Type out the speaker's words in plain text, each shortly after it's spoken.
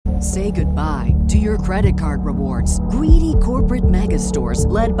Say goodbye to your credit card rewards. Greedy corporate mega stores,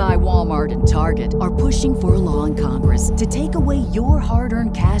 led by Walmart and Target, are pushing for a law in Congress to take away your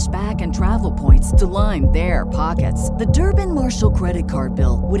hard-earned cash back and travel points to line their pockets. The Durbin-Marshall credit card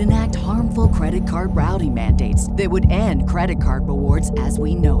bill would enact harmful credit card routing mandates that would end credit card rewards as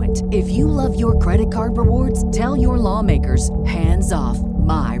we know it. If you love your credit card rewards, tell your lawmakers, hands off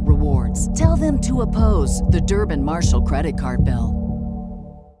my rewards. Tell them to oppose the Durbin-Marshall credit card bill.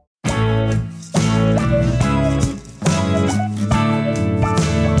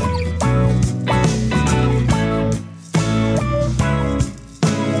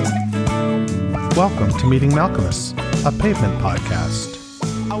 Welcome to Meeting Malcolmus, a pavement podcast.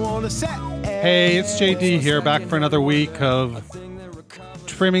 Hey, it's JD here, back for another week of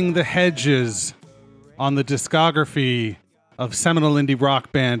trimming the hedges on the discography of seminal indie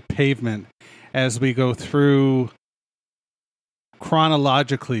rock band Pavement as we go through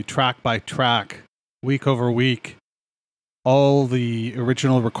chronologically, track by track, week over week, all the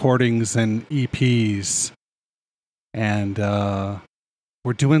original recordings and EPs. And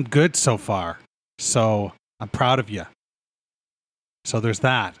we're doing good so far. So I'm proud of you. So there's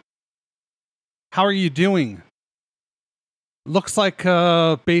that. How are you doing? Looks like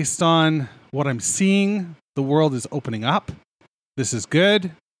based on what I'm seeing, the world is opening up. This is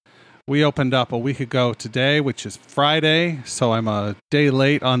good. We opened up a week ago today, which is Friday. So I'm a day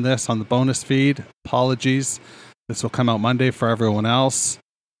late on this on the bonus feed. Apologies. This will come out Monday for everyone else.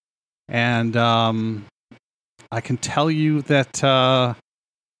 And I can tell you that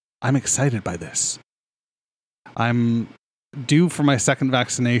I'm excited by this. I'm due for my second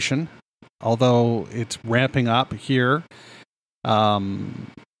vaccination, although it's ramping up here.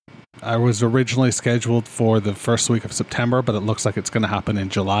 I was originally scheduled for the first week of September, but it looks like it's going to happen in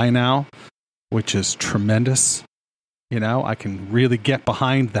July now, which is tremendous. You know, I can really get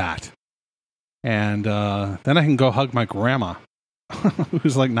behind that. And then I can go hug my grandma,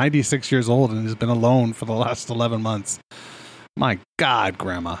 who's like 96 years old and has been alone for the last 11 months. My God,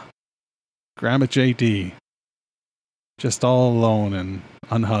 Grandma. Grandma JD. Just all alone and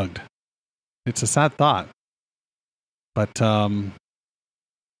unhugged. It's a sad thought. But,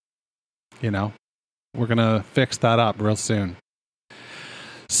 you know, we're going to fix that up real soon.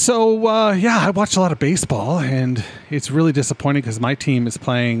 So, yeah, I watched a lot of baseball, and it's really disappointing because my team is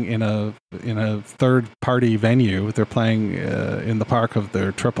playing in a third-party venue. They're playing in the park of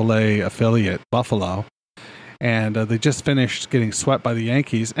their AAA affiliate, Buffalo. And they just finished getting swept by the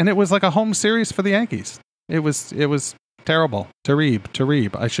Yankees, and it was like a home series for the Yankees. It was terrible.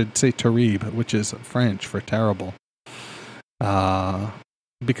 Terrible. I should say terrible, which is French for terrible.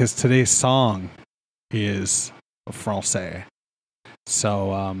 Because today's song is Francais.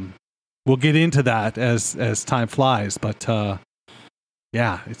 So we'll get into that as time flies, but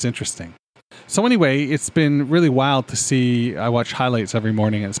yeah, it's interesting. So anyway, it's been really wild to see. I watch highlights every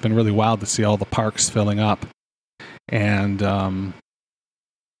morning, and it's been really wild to see all the parks filling up. And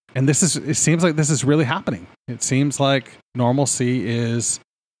it seems like this is really happening. It seems like normalcy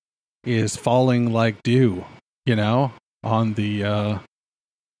is falling like dew, you know, on the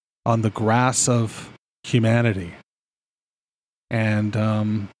grass of humanity.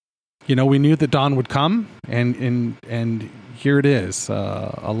 And you know, we knew that dawn would come, and here it is.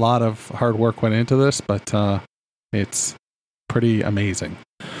 A lot of hard work went into this, but it's pretty amazing.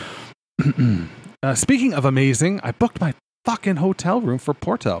 Speaking of amazing, I booked my fucking hotel room for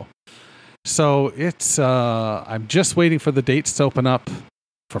Porto. So it's, I'm just waiting for the dates to open up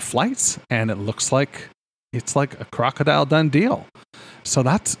for flights, and it looks like it's like a crocodile done deal. So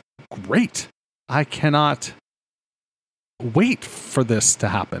that's great. I cannot wait for this to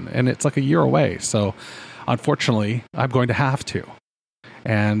happen. And it's like a year away. So unfortunately, I'm going to have to.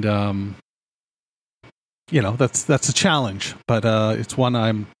 And, you know, that's a challenge, but it's one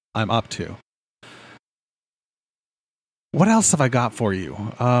I'm up to. What else have I got for you?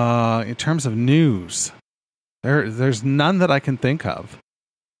 In terms of news, there's none that I can think of.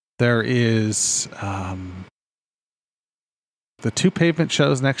 There is the 2 Pavement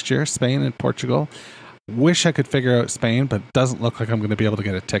shows next year, Spain and Portugal. Wish I could figure out Spain, but it doesn't look like I'm going to be able to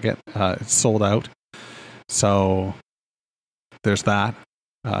get a ticket. It's sold out. So there's that.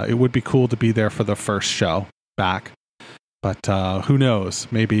 It would be cool to be there for the first show back. But who knows?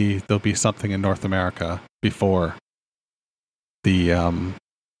 Maybe there'll be something in North America before the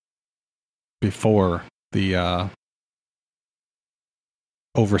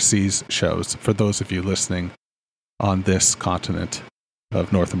overseas shows, for those of you listening on this continent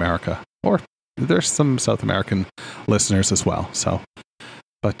of North America, or there's some South American listeners as well. So,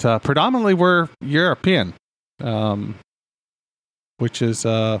 but predominantly we're European. which is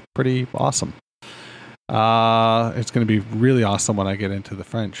pretty awesome. It's going to be really awesome when I get into the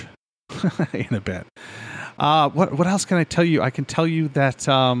French in a bit. What else can I tell you? I can tell you that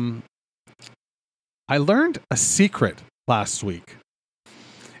I learned a secret last week.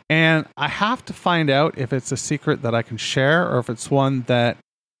 And I have to find out if it's a secret that I can share or if it's one that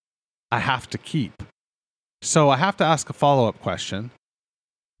I have to keep. So I have to ask a follow-up question.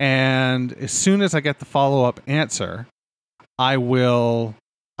 And as soon as I get the follow-up answer, I will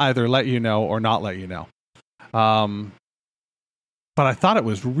either let you know or not let you know. But I thought it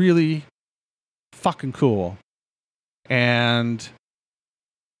was really fucking cool. And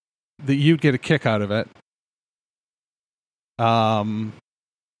that you'd get a kick out of it.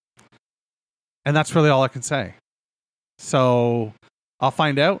 And that's really all I can say. So I'll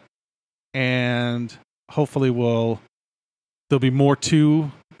find out, and hopefully there'll be more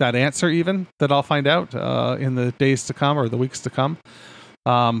to that answer even that I'll find out in the days to come or the weeks to come.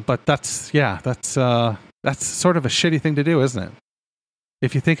 But that's sort of a shitty thing to do, isn't it?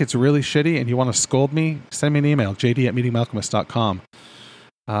 If you think it's really shitty and you want to scold me, send me an email, jd@meetingmalcolmist.com.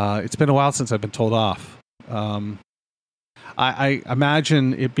 It's been a while since I've been told off. I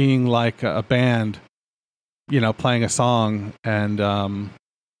imagine it being like a band, playing a song and,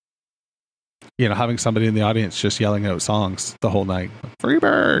 having somebody in the audience just yelling out songs the whole night.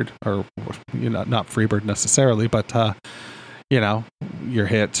 Freebird! Or, not Freebird necessarily, but, your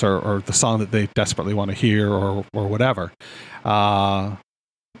hits or the song that they desperately want to hear or whatever.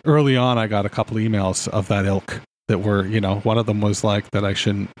 Early on, I got a couple emails of that ilk that were, one of them was like that I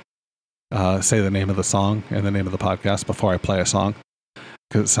shouldn't say the name of the song and the name of the podcast before I play a song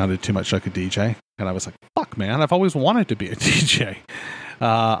because it sounded too much like a DJ. And I was like, fuck, man, I've always wanted to be a DJ.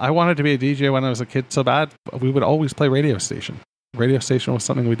 I wanted to be a DJ when I was a kid so bad. We would always play radio station. Radio station was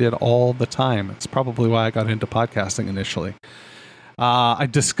something we did all the time. It's probably why I got into podcasting initially. I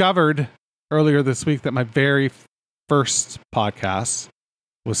discovered earlier this week that my very first podcast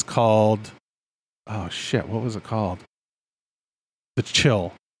was called, what was it called? The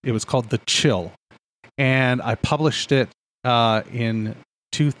Chill. It was called The Chill. And I published it in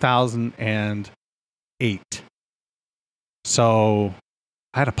 2008. So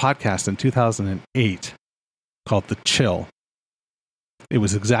I had a podcast in 2008 called The Chill. It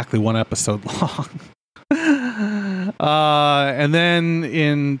was exactly one episode long. And then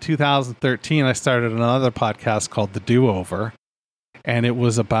in 2013, I started another podcast called The Do-Over. And it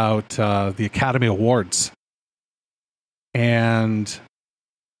was about the Academy Awards. And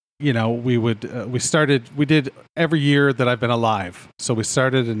we did every year that I've been alive. So we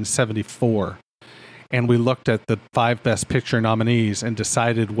started in 1974 and we looked at the 5 Best Picture nominees and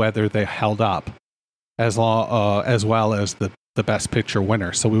decided whether they held up as well as the Best Picture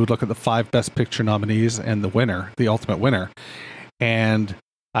winner. So we would look at the 5 Best Picture nominees and the winner, the ultimate winner. And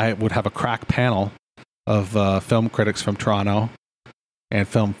I would have a crack panel of film critics from Toronto and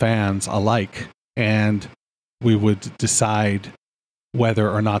film fans alike. And we would decide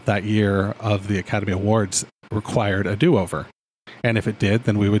whether or not that year of the Academy Awards required a do-over. And if it did,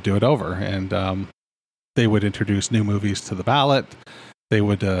 then we would do it over. And they would introduce new movies to the ballot. They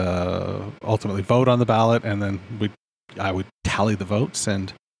would ultimately vote on the ballot, and then I would tally the votes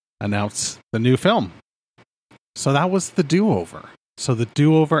and announce the new film. So that was the do-over. So the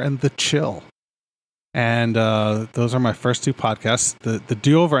do-over and the chill. And those are my first 2 podcasts. The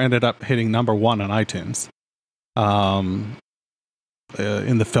do-over ended up hitting number 1 on iTunes.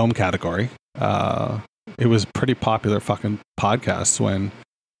 In the film category. It was a pretty popular fucking podcast when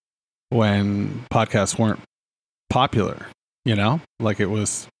podcasts weren't popular, like it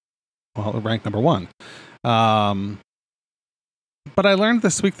was, it ranked number 1. But I learned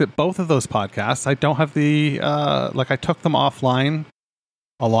this week that both of those podcasts, I don't have I took them offline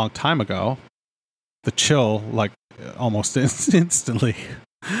a long time ago. The Chill, almost instantly.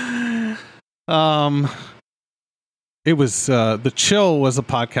 It was The Chill was a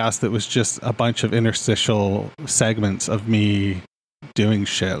podcast that was just a bunch of interstitial segments of me doing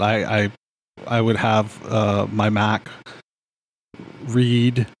shit. I would have my Mac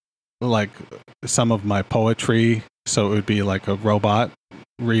read some of my poetry, so it would be like a robot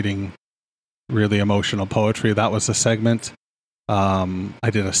reading really emotional poetry. That was a segment. I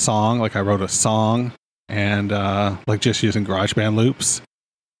did a song, I wrote a song, and just using GarageBand loops.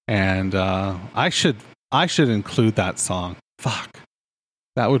 And I should include that song. Fuck.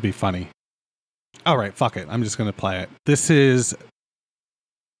 That would be funny. All right, fuck it. I'm just going to play it. This is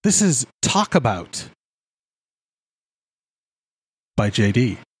Talk About by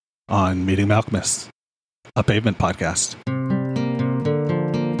JD on Meeting Malcolmists, a pavement podcast.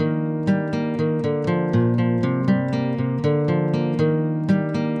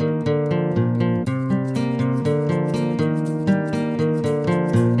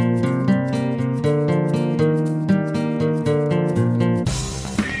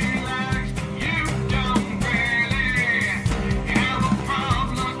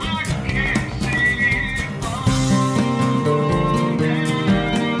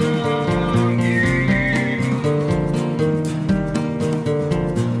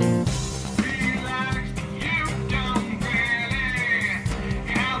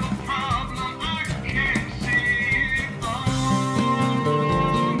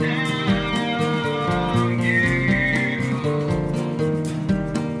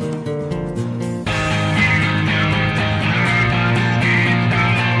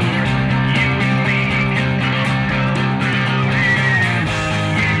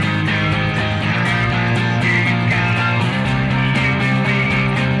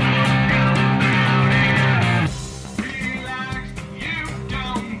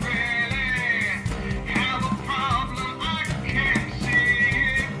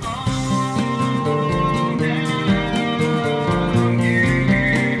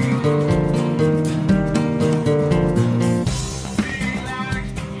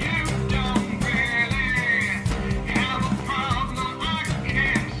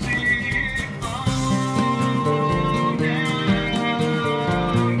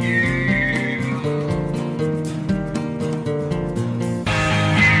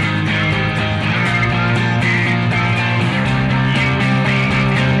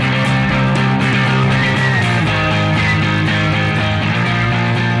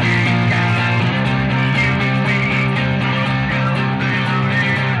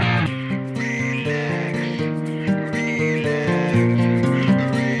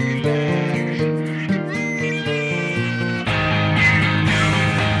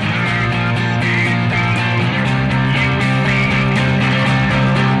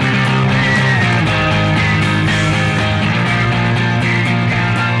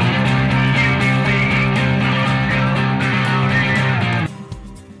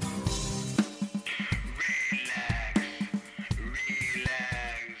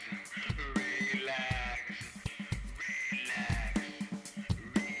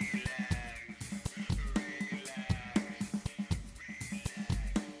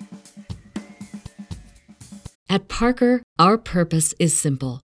 At Parker, our purpose is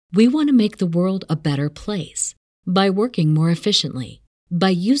simple. We want to make the world a better place by working more efficiently, by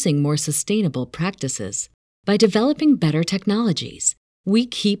using more sustainable practices, by developing better technologies. We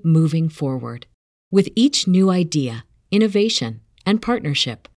keep moving forward. With each new idea, innovation, and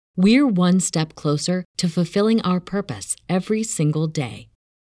partnership, we're one step closer to fulfilling our purpose every single day.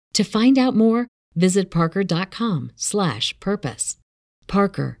 To find out more, visit parker.com/purpose.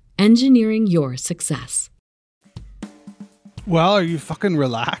 Parker, engineering your success. Well, are you fucking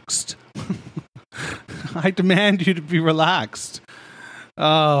relaxed? I demand you to be relaxed.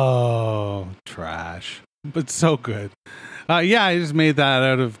 Oh, trash. But so good. Yeah, I just made that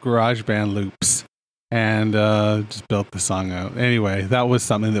out of GarageBand loops and just built the song out. Anyway, that was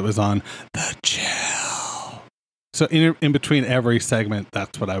something that was on The Chill. So in between every segment,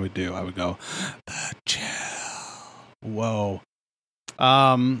 that's what I would do. I would go, The Chill. Whoa.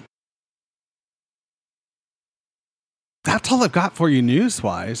 That's all I've got for you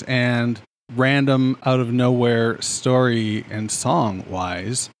news-wise and random out-of-nowhere story and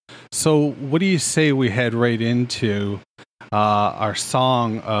song-wise. So what do you say we head right into our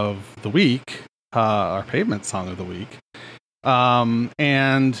song of the week, our pavement song of the week?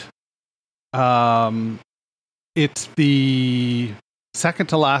 It's the second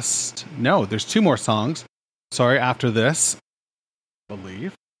to last. No, there's two more songs. Sorry, after this, I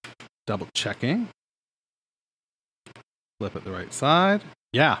believe. Double checking. Flip it the right side.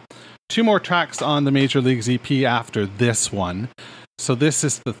 Yeah. Two more tracks on the Major Leagues EP after this one. So this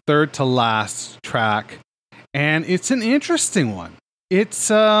is the third to last track. And it's an interesting one. It's,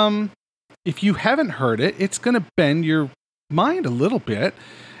 if you haven't heard it, it's going to bend your mind a little bit.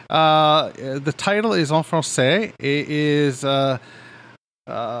 The title is en français. It is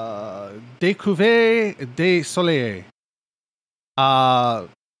Découvert de Soleil.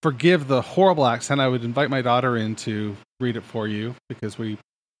 Forgive the horrible accent. I would invite my daughter in to read it for you because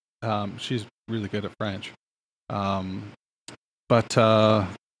she's really good at French. But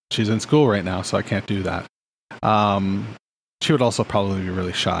she's in school right now, so I can't do that. She would also probably be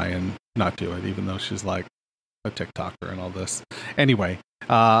really shy and not do it, even though she's like a TikToker and all this. Anyway,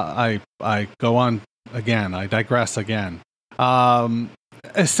 I go on again. I digress again.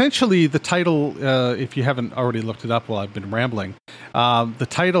 Essentially, the title, if you haven't already looked it up while I've been rambling, the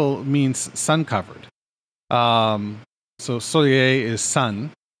title means sun-covered. So Soleil is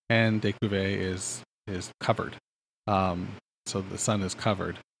sun, and Découvert is covered. So the sun is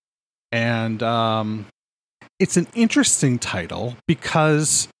covered. And it's an interesting title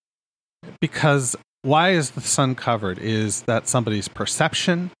because why is the sun covered? Is that somebody's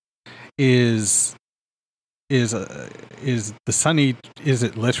perception? Is the sunny, is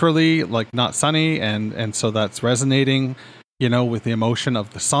it literally like not sunny and so that's resonating, with the emotion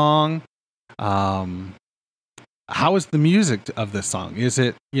of the song? How is the music of this song? Is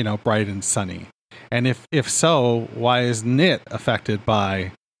it, bright and sunny? And if so, why isn't it affected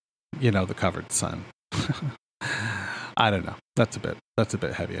by, the covered sun? I don't know. That's a bit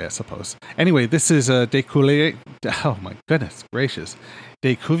heavy, I suppose. Anyway, this is Découvert. Oh my goodness gracious.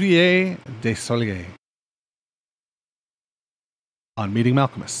 Découvert de Soleil on Meeting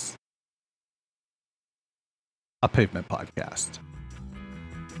Malcolmus, a pavement podcast.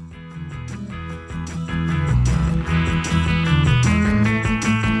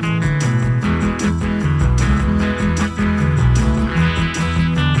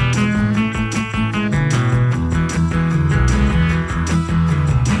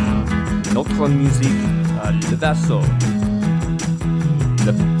 Notre musique, le vaisseau.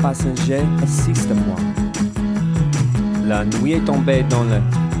 Le passager assiste à moi. La nuit est tombée dans le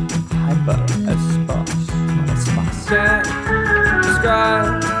hyperespace. Can't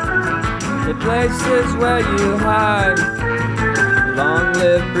describe the places where you hide.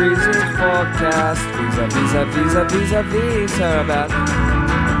 Long-lived breezes forecast. Vis-a-vis, Sarabat.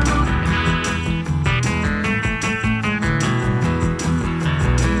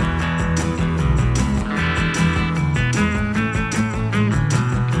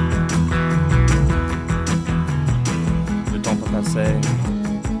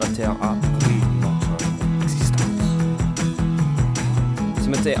 La terre a pris notre existence. Se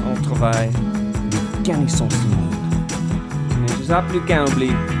mettait en travail, nous garnissons ce monde. Mais je n'ai plus qu'un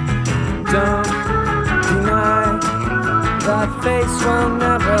oubli. Don't deny that face will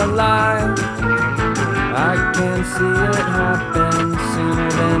never lie. I can see it happen sooner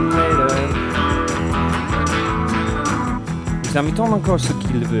than later. Nous invitons encore ce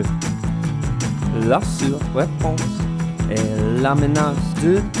qu'il veut. La surréponse et la menace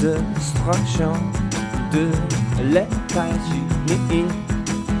de destruction de l'États-Unis.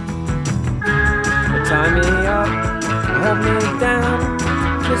 Tie me up, hold me down,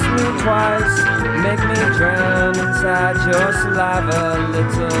 kiss me twice, make me drown inside your saliva,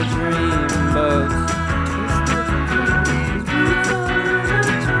 little dreamboat.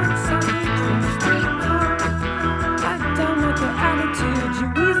 I don't like your attitude, you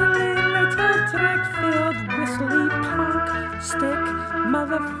easily little tonic-filled whistly punk stick,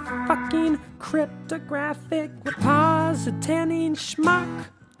 motherfucking cryptographic repository schmuck.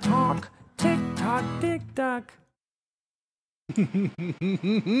 Talk, tick-tock, tick-tock.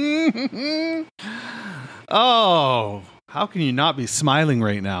 Oh, how can you not be smiling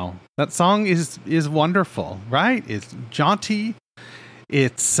right now? That song is wonderful, right? It's jaunty.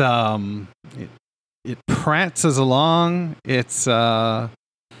 It's it prances along. It's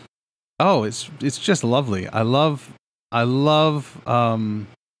it's just lovely. I love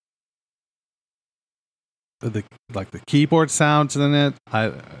the keyboard sounds in it.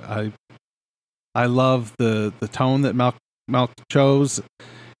 I love the tone that Malk chose,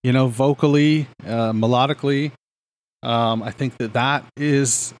 vocally, melodically. I think that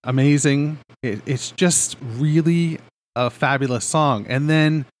is amazing. It's just really a fabulous song. And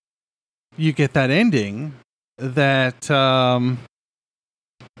then you get that ending that I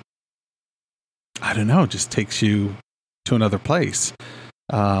don't know, just takes you to another place.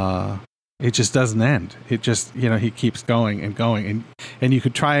 It just doesn't end. It just, he keeps going and going, and you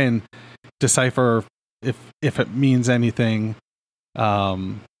could try and decipher if it means anything, but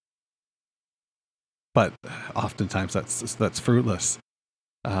oftentimes that's fruitless.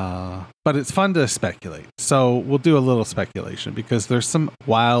 But it's fun to speculate. So we'll do a little speculation because there's some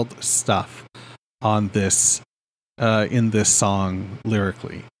wild stuff on this in this song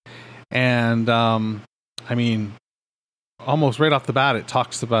lyrically, and almost right off the bat, it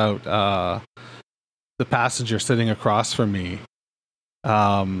talks about the passenger sitting across from me,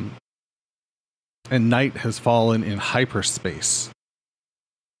 and night has fallen in hyperspace.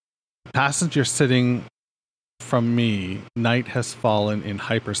 Passenger sitting from me, night has fallen in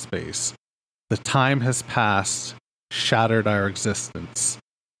hyperspace. The time has passed, shattered our existence.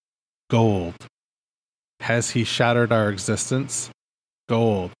 Gold. Has he shattered our existence?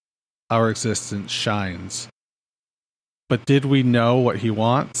 Gold. Our existence shines. But did we know what he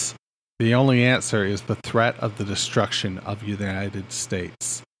wants? The only answer is the threat of the destruction of the United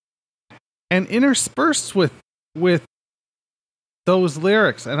States. And interspersed with those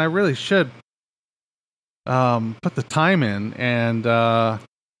lyrics, and I really should put the time in, and that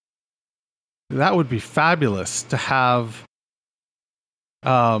would be fabulous to have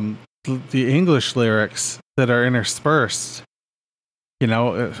the English lyrics that are interspersed.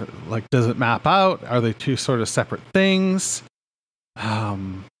 Does it map out? Are they two sort of separate things?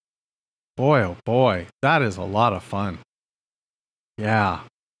 Boy, oh boy, that is a lot of fun. Yeah.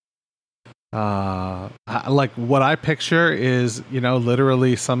 What I picture is,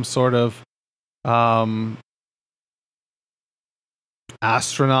 literally some sort of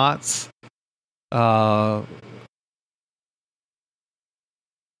astronauts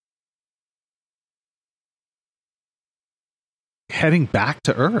heading back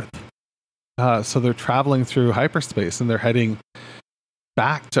to Earth. So they're traveling through hyperspace and they're heading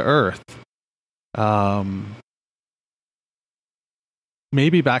back to Earth.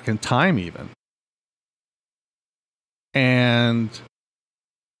 Maybe back in time even.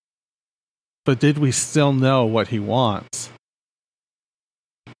 But did we still know what he wants?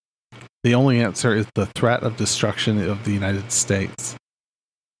 The only answer is the threat of destruction of the United States.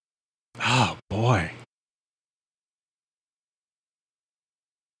 Oh boy.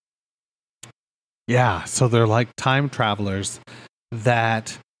 Yeah, so they're like time travelers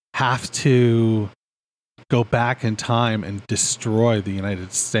that have to go back in time and destroy the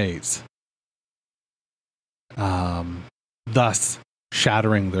United States, thus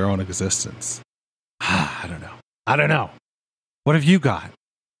shattering their own existence. I don't know. What have you got?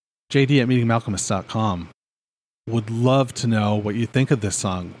 JD at meetingmalcolmist.com. Would love to know what you think of this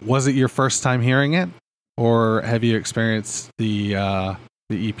song. Was it your first time hearing it, or have you experienced the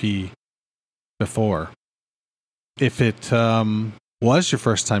EP before? If it was your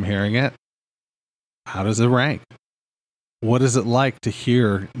first time hearing it, how does it rank? What is it like to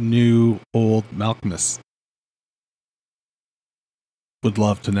hear new, old Malcolmists? Would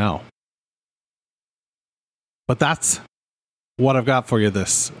love to know. But that's what I've got for you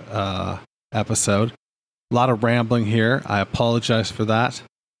this episode. A lot of rambling here. I apologize for that.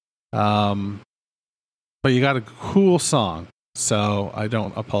 But you got a cool song, so I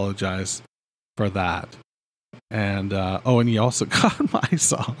don't apologize for that. And and you also got my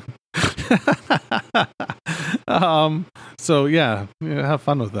song. So yeah, have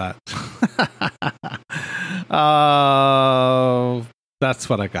fun with that. That's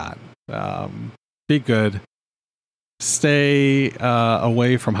what I got. Be good. Stay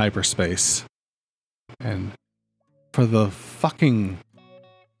away from hyperspace. And for the fucking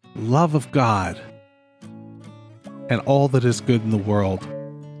love of God and all that is good in the world,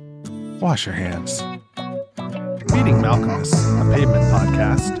 wash your hands. Meeting Malcolmus, a pavement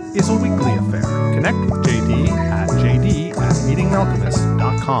podcast, is a weekly affair. Connect with JD at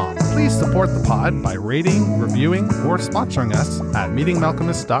jd@meetingmalcolmus.com. Please support the pod by rating, reviewing, or sponsoring us at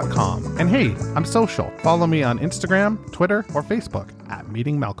meetingmalcolmus.com. And hey, I'm social. Follow me on Instagram, Twitter, or Facebook at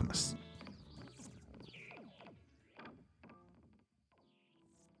Meeting Malcolmus.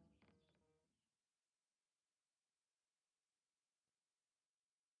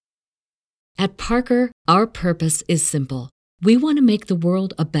 At Parker, our purpose is simple. We want to make the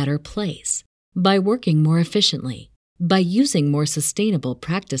world a better place by working more efficiently, by using more sustainable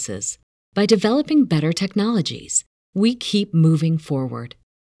practices, by developing better technologies. We keep moving forward.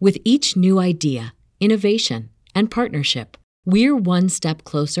 With each new idea, innovation, and partnership, we're one step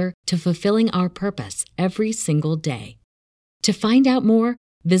closer to fulfilling our purpose every single day. To find out more,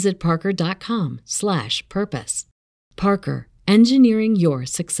 visit parker.com/purpose. Parker, engineering your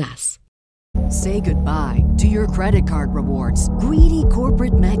success. Say goodbye to your credit card rewards. Greedy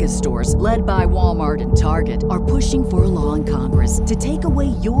corporate mega stores, led by Walmart and Target, are pushing for a law in Congress to take away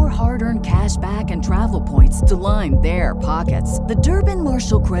your hard-earned cash back and travel points to line their pockets. The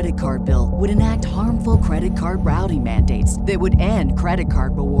Durbin-Marshall credit card bill would enact harmful credit card routing mandates that would end credit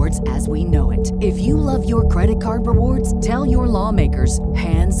card rewards as we know it. If you love your credit card rewards, tell your lawmakers,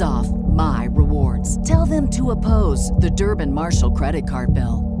 hands off my rewards. Tell them to oppose the Durbin-Marshall credit card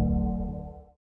bill.